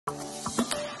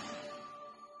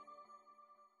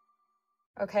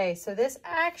Okay, so this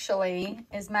actually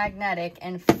is magnetic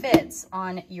and fits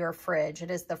on your fridge. It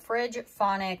is the Fridge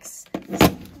Phonics,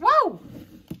 whoa,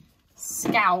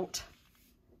 Scout,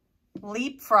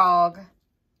 Leapfrog,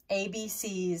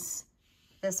 ABCs.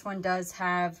 This one does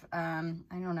have, I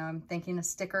don't know, I'm thinking a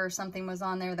sticker or something was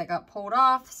on there that got pulled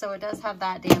off, so it does have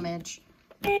that damage.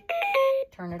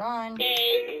 Turn it on. A,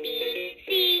 B,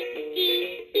 C, D,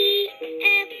 E,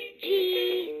 F, G,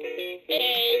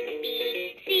 A,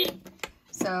 B, C.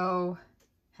 So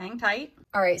hang tight.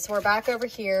 All right, so we're back over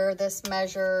here. This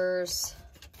measures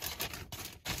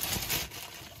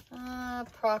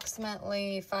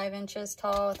approximately 5 inches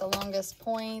tall at the longest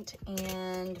point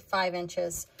and 5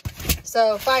 inches.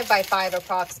 So 5 by 5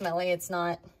 approximately. It's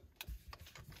not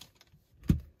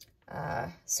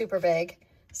super big.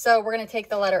 So we're going to take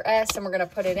the letter S and we're going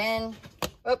to put it in.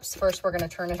 Oops, first we're going to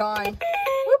turn it on.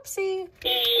 Whoopsie.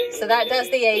 So that does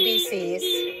the ABCs.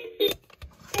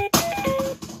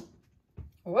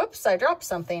 Whoops, I dropped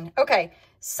something. Okay,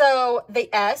 so the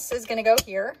S is going to go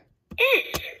here.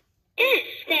 S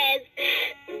says,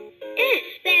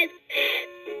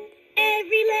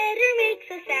 every letter makes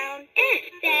a sound. S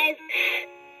says,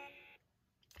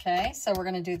 Okay, so we're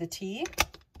going to do the T.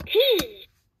 T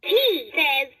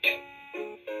says,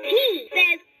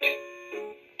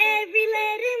 every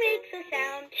letter makes a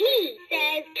sound. T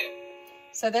says.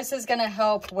 So this is going to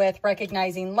help with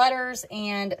recognizing letters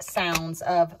and sounds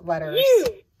of letters.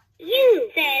 U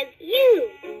says U,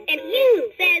 and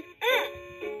U says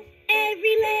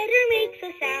Every letter makes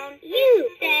a sound. U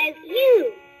says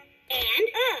U, and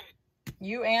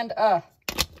U and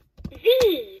Z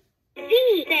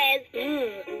says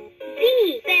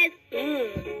Z says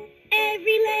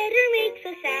Every letter makes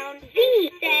a sound. Z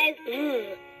says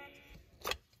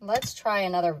Let's try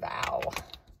another vowel.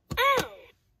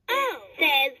 O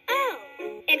says O,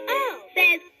 and O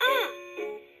says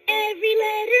Every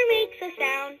letter makes a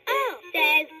sound. O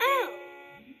says O,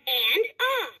 and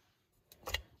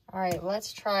All right,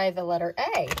 let's try the letter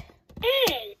A.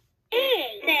 A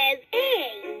says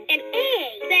A, and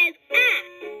A says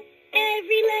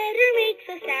Every letter makes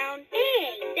a sound. A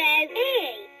says A,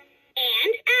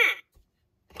 and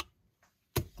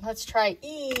Let's try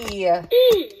E.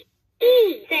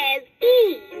 E says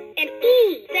E, and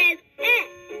E says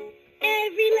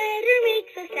Every letter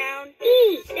makes a sound.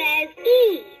 E says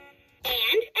E,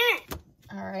 and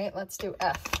All right, let's do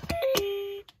F.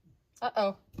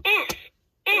 Uh-oh. F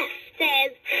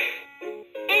says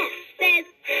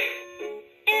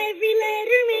Every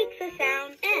letter makes a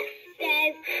sound. F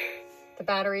says The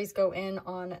batteries go in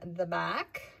on the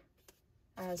back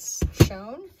as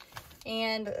shown.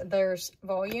 And there's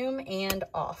volume and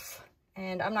off.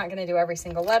 And I'm not going to do every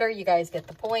single letter. You guys get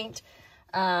the point.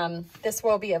 This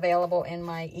will be available in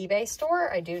my eBay store.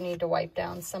 I do need to wipe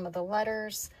down some of the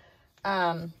letters.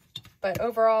 But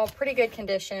overall, pretty good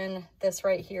condition. This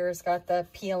right here has got the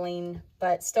peeling,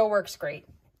 but still works great.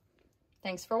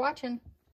 Thanks for watching.